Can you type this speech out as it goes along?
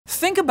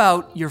Think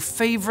about your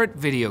favorite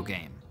video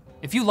game.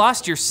 If you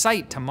lost your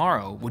sight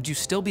tomorrow, would you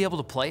still be able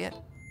to play it?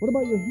 What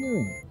about your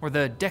hearing? Or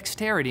the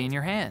dexterity in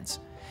your hands?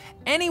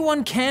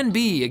 Anyone can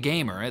be a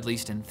gamer, at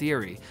least in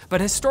theory,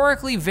 but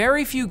historically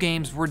very few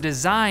games were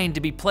designed to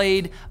be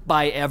played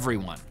by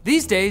everyone.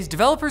 These days,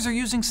 developers are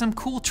using some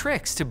cool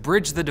tricks to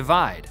bridge the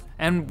divide.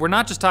 And we're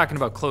not just talking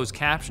about closed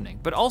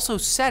captioning, but also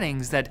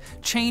settings that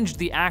changed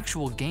the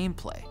actual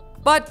gameplay.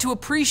 But to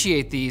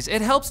appreciate these,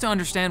 it helps to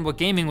understand what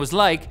gaming was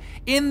like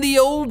in the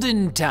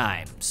olden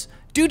times.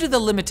 Due to the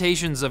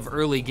limitations of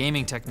early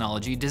gaming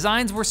technology,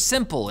 designs were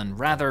simple and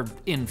rather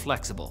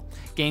inflexible.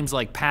 Games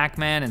like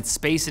Pac-Man and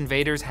Space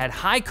Invaders had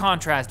high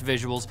contrast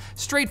visuals,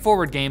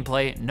 straightforward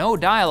gameplay, no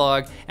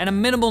dialogue, and a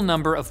minimal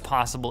number of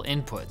possible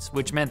inputs,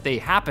 which meant they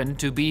happened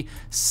to be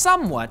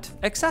somewhat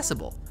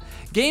accessible.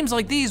 Games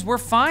like these were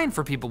fine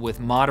for people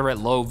with moderate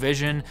low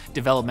vision,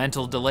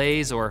 developmental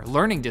delays, or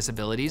learning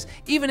disabilities,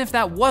 even if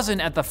that wasn't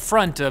at the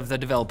front of the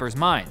developers'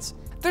 minds.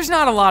 There's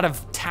not a lot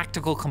of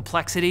tactical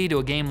complexity to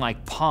a game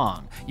like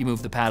Pong. You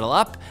move the paddle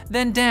up,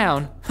 then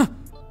down,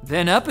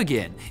 then up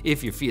again,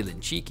 if you're feeling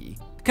cheeky.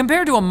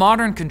 Compared to a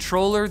modern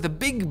controller, the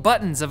big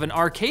buttons of an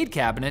arcade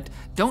cabinet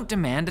don't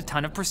demand a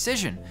ton of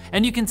precision,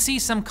 and you can see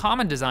some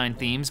common design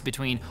themes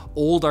between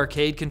old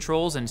arcade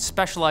controls and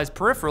specialized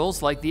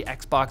peripherals like the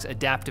Xbox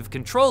Adaptive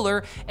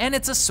Controller and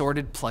its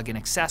assorted plug-in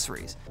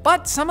accessories.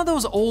 But some of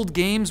those old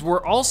games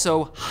were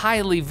also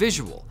highly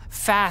visual,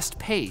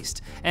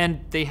 fast-paced,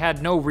 and they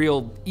had no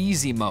real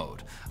easy mode.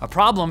 A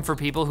problem for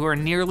people who are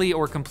nearly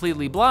or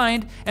completely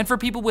blind, and for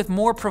people with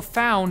more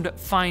profound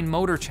fine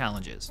motor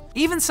challenges.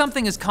 Even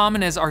something as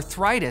common as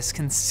arthritis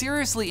can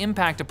seriously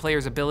impact a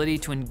player's ability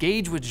to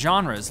engage with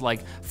genres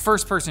like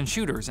first-person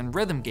shooters and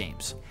rhythm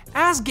games.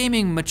 As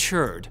gaming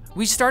matured,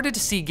 we started to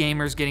see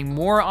gamers getting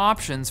more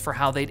options for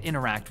how they'd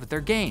interact with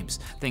their games.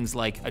 Things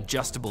like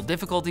adjustable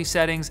difficulty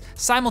settings,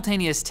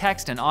 simultaneous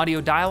text and audio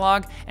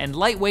dialogue, and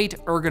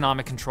lightweight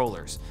ergonomic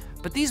controllers.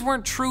 But these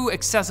weren't true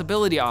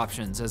accessibility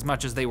options as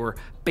much as they were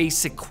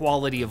basic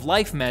quality of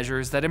life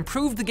measures that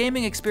improved the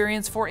gaming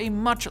experience for a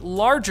much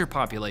larger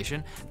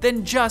population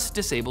than just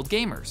disabled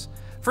gamers.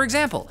 For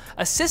example,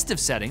 assistive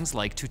settings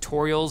like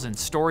tutorials and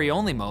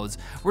story-only modes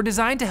were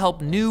designed to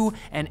help new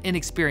and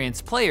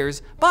inexperienced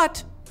players,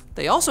 but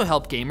they also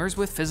help gamers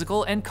with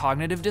physical and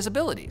cognitive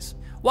disabilities.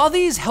 While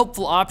these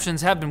helpful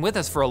options have been with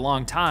us for a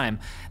long time,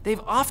 they've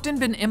often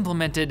been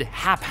implemented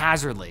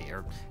haphazardly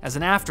or as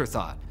an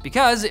afterthought,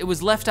 because it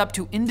was left up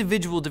to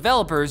individual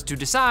developers to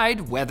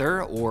decide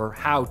whether or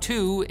how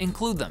to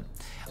include them.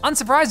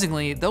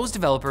 Unsurprisingly, those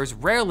developers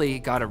rarely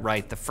got it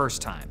right the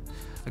first time.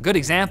 A good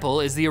example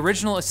is the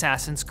original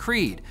Assassin's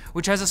Creed,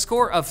 which has a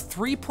score of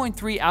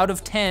 3.3 out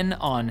of 10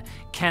 on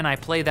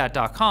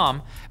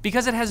caniplaythat.com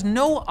because it has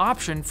no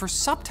option for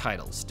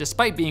subtitles,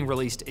 despite being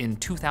released in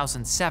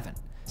 2007.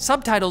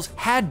 Subtitles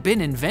had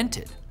been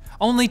invented.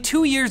 Only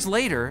 2 years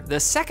later, the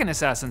second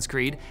Assassin's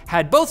Creed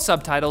had both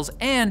subtitles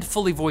and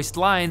fully voiced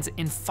lines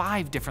in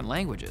 5 different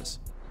languages.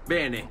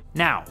 Bene.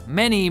 Now,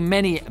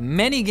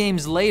 many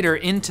games later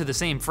into the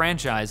same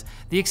franchise,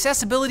 the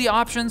accessibility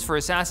options for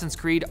Assassin's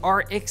Creed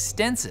are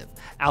extensive,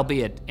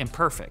 albeit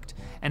imperfect.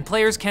 And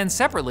players can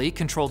separately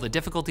control the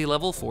difficulty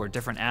level for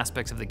different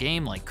aspects of the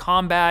game like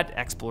combat,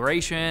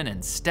 exploration,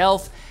 and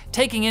stealth,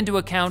 taking into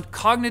account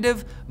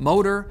cognitive,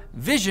 motor,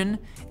 vision,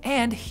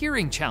 and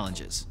hearing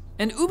challenges.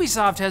 And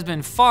Ubisoft has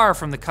been far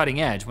from the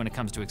cutting edge when it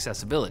comes to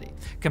accessibility.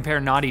 Compare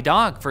Naughty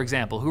Dog, for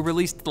example, who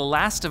released The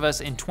Last of Us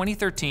in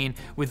 2013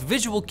 with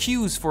visual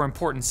cues for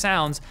important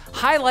sounds,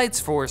 highlights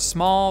for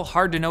small,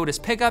 hard-to-notice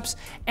pickups,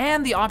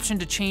 and the option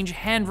to change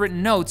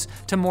handwritten notes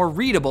to more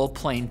readable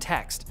plain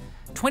text.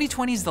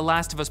 2020's The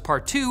Last of Us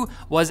Part 2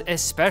 was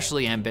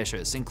especially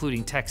ambitious,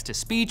 including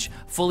text-to-speech,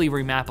 fully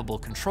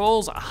remappable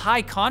controls, a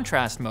high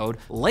contrast mode,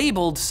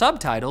 labeled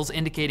subtitles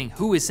indicating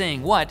who is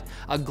saying what,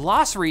 a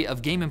glossary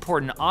of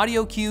game-important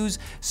audio cues,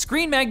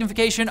 screen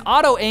magnification,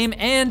 auto-aim,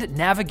 and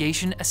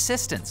navigation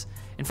assistance.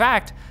 In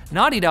fact,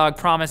 Naughty Dog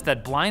promised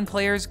that blind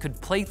players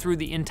could play through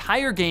the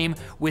entire game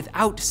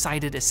without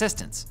sighted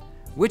assistance,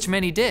 which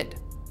many did.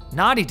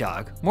 Naughty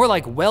Dog, more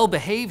like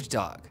well-behaved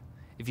dog,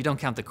 if you don't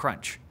count the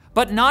crunch.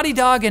 But Naughty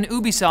Dog and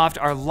Ubisoft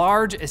are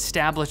large,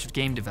 established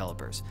game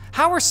developers.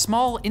 How are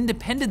small,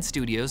 independent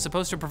studios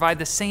supposed to provide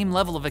the same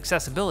level of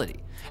accessibility?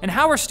 And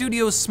how are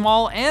studios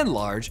small and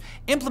large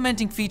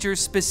implementing features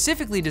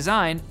specifically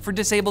designed for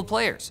disabled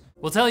players?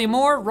 We'll tell you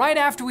more right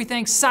after we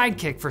thank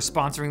Sidekick for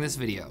sponsoring this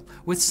video.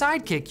 With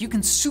Sidekick, you can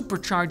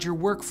supercharge your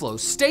workflow,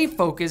 stay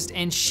focused,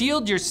 and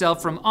shield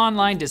yourself from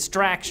online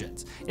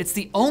distractions. It's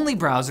the only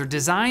browser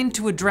designed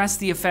to address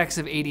the effects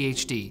of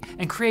ADHD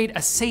and create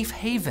a safe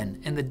haven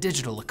in the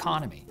digital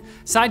economy.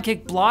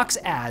 Sidekick blocks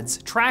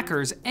ads,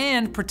 trackers,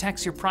 and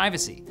protects your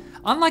privacy.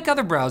 Unlike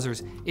other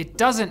browsers, it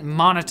doesn't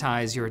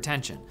monetize your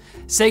attention.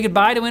 Say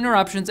goodbye to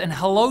interruptions and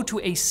hello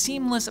to a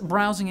seamless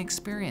browsing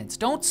experience.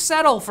 Don't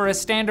settle for a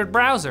standard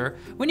browser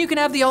when you can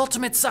have the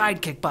ultimate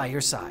sidekick by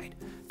your side.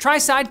 Try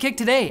Sidekick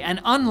today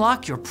and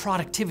unlock your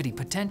productivity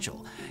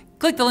potential.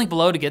 Click the link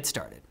below to get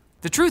started.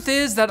 The truth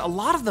is that a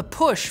lot of the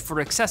push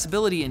for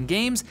accessibility in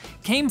games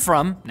came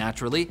from,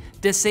 naturally,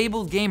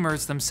 disabled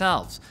gamers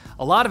themselves.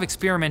 A lot of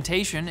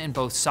experimentation in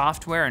both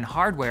software and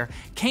hardware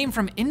came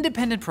from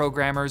independent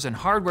programmers and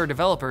hardware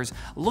developers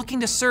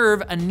looking to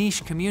serve a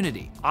niche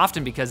community,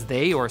 often because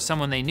they or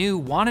someone they knew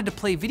wanted to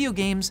play video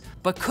games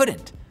but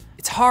couldn't.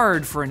 It's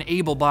hard for an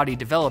able-bodied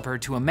developer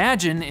to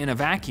imagine in a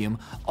vacuum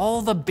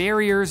all the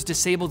barriers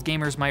disabled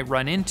gamers might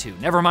run into,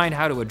 never mind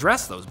how to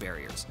address those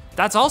barriers.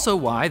 That's also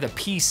why the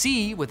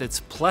PC, with its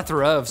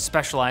plethora of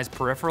specialized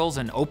peripherals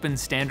and open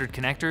standard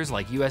connectors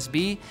like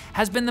USB,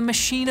 has been the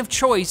machine of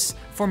choice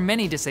for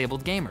many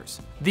disabled gamers.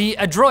 The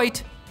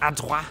Adroit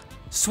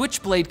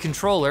Switchblade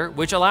controller,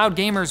 which allowed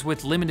gamers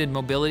with limited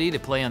mobility to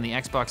play on the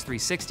Xbox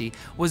 360,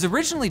 was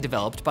originally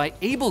developed by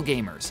Able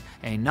Gamers,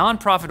 a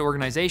non-profit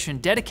organization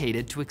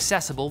dedicated to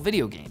accessible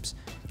video games.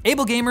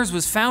 Able Gamers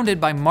was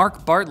founded by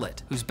Mark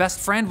Bartlett, whose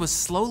best friend was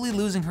slowly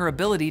losing her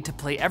ability to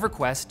play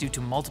EverQuest due to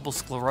multiple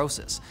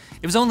sclerosis.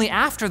 It was only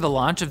after the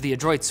launch of the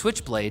Adroit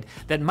Switchblade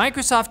that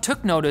Microsoft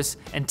took notice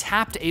and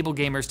tapped Able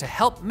Gamers to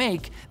help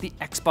make the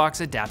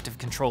Xbox Adaptive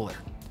Controller.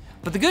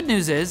 But the good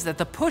news is that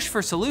the push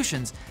for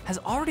solutions has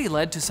already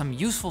led to some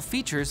useful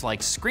features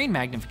like screen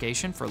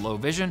magnification for low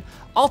vision,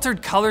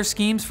 altered color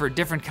schemes for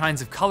different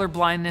kinds of color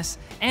blindness,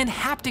 and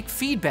haptic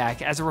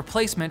feedback as a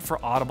replacement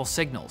for audible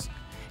signals.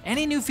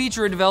 Any new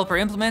feature a developer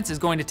implements is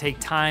going to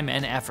take time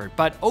and effort,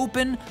 but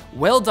open,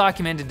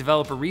 well-documented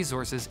developer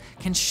resources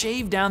can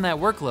shave down that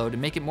workload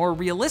and make it more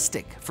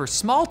realistic for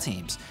small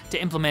teams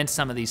to implement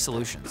some of these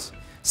solutions.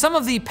 Some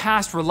of the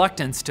past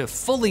reluctance to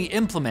fully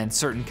implement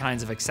certain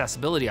kinds of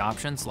accessibility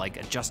options like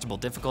adjustable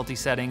difficulty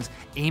settings,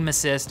 aim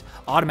assist,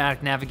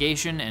 automatic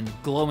navigation, and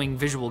glowing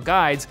visual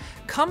guides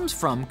comes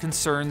from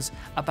concerns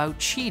about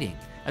cheating,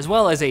 as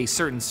well as a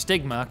certain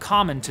stigma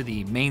common to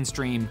the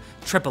mainstream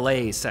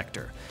AAA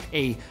sector.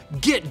 A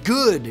get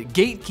good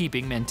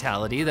gatekeeping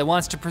mentality that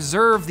wants to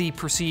preserve the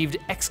perceived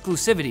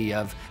exclusivity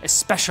of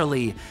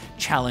especially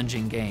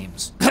challenging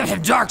games.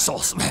 Dark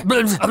Souls,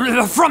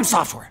 From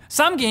Software.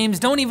 Some games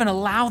don't even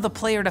allow the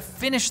player to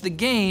finish the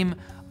game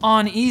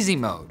on easy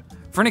mode.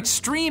 For an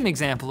extreme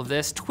example of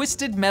this,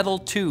 Twisted Metal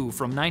 2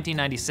 from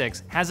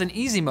 1996 has an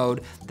easy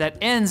mode that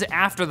ends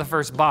after the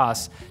first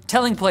boss,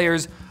 telling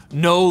players,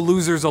 "No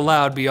losers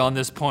allowed beyond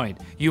this point.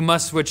 You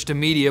must switch to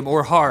medium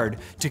or hard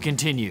to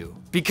continue.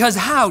 Because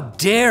how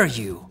dare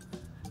you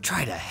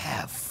try to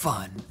have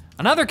fun?"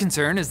 Another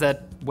concern is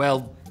that,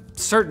 well,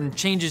 certain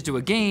changes to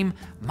a game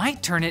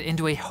might turn it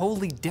into a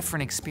wholly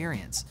different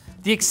experience.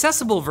 The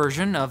accessible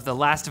version of The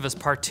Last of Us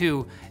Part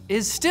 2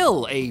 is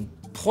still a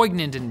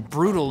poignant and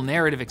brutal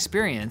narrative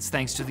experience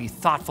thanks to the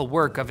thoughtful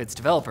work of its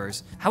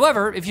developers.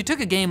 However, if you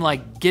took a game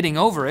like Getting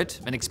Over It,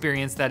 an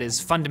experience that is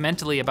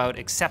fundamentally about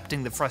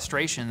accepting the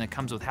frustration that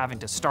comes with having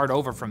to start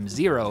over from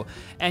zero,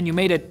 and you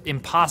made it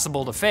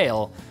impossible to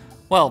fail,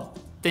 well,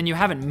 then you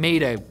haven't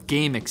made a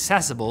game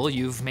accessible,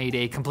 you've made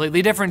a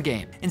completely different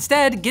game.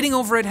 Instead, Getting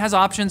Over It has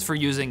options for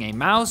using a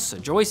mouse, a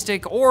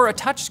joystick, or a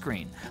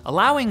touchscreen,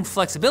 allowing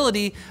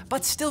flexibility,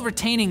 but still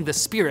retaining the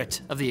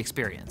spirit of the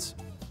experience.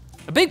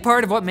 A big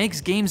part of what makes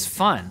games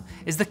fun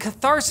is the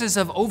catharsis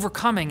of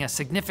overcoming a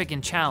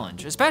significant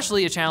challenge,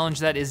 especially a challenge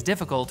that is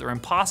difficult or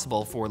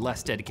impossible for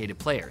less dedicated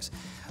players.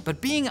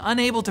 But being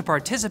unable to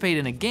participate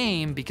in a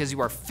game because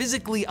you are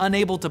physically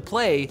unable to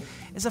play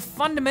is a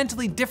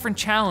fundamentally different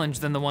challenge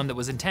than the one that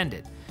was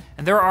intended.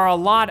 And there are a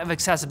lot of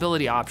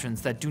accessibility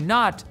options that do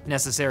not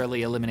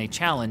necessarily eliminate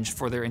challenge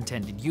for their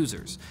intended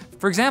users.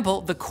 For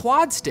example, the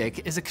Quad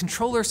Stick is a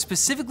controller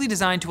specifically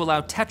designed to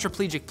allow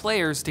tetraplegic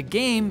players to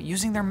game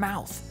using their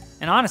mouth.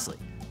 And honestly,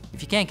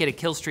 if you can't get a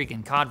kill streak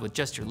in COD with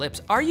just your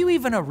lips, are you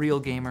even a real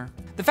gamer?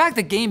 The fact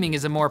that gaming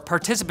is a more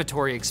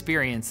participatory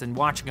experience than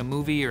watching a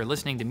movie or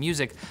listening to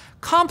music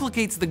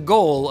complicates the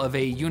goal of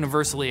a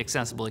universally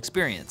accessible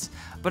experience.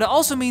 But it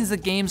also means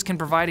that games can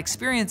provide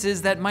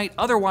experiences that might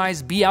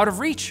otherwise be out of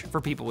reach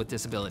for people with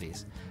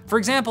disabilities. For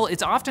example,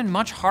 it's often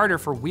much harder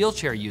for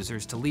wheelchair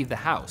users to leave the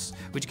house,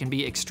 which can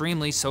be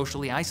extremely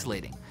socially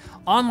isolating.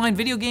 Online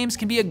video games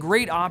can be a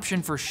great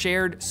option for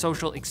shared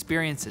social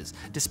experiences,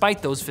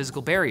 despite those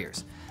physical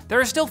barriers. There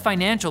are still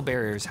financial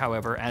barriers,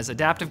 however, as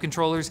adaptive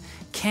controllers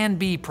can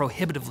be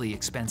prohibitively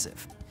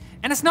expensive.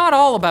 And it's not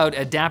all about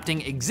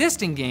adapting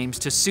existing games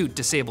to suit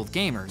disabled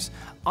gamers.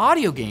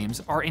 Audio games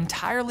are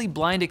entirely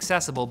blind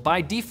accessible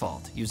by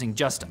default, using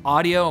just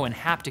audio and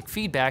haptic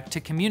feedback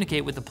to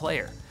communicate with the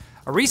player.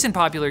 A recent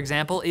popular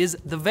example is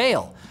The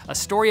Veil, a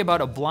story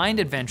about a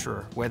blind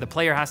adventurer where the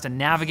player has to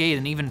navigate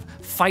and even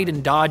fight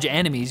and dodge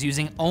enemies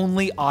using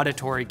only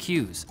auditory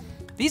cues.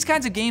 These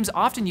kinds of games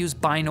often use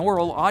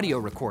binaural audio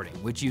recording,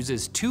 which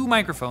uses two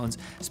microphones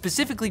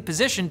specifically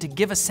positioned to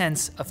give a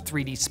sense of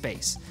 3D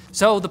space.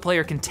 So the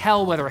player can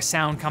tell whether a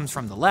sound comes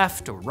from the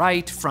left or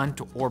right, front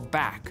or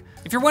back.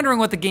 If you're wondering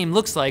what the game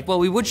looks like, well,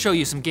 we would show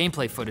you some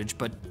gameplay footage,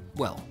 but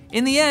well,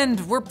 in the end,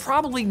 we're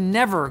probably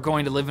never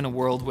going to live in a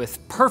world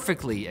with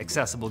perfectly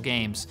accessible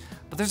games,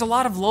 but there's a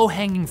lot of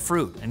low-hanging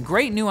fruit and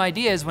great new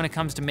ideas when it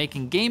comes to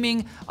making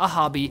gaming a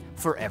hobby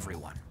for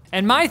everyone.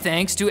 And my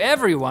thanks to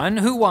everyone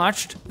who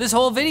watched this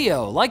whole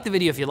video. Like the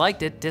video if you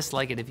liked it,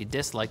 dislike it if you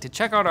disliked it.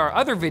 Check out our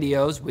other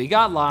videos, we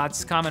got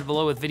lots. Comment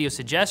below with video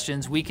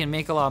suggestions, we can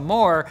make a lot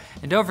more.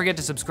 And don't forget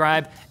to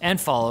subscribe and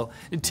follow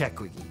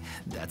TechQuickie.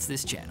 That's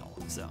this channel,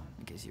 so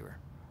in case you were,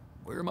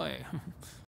 where am I?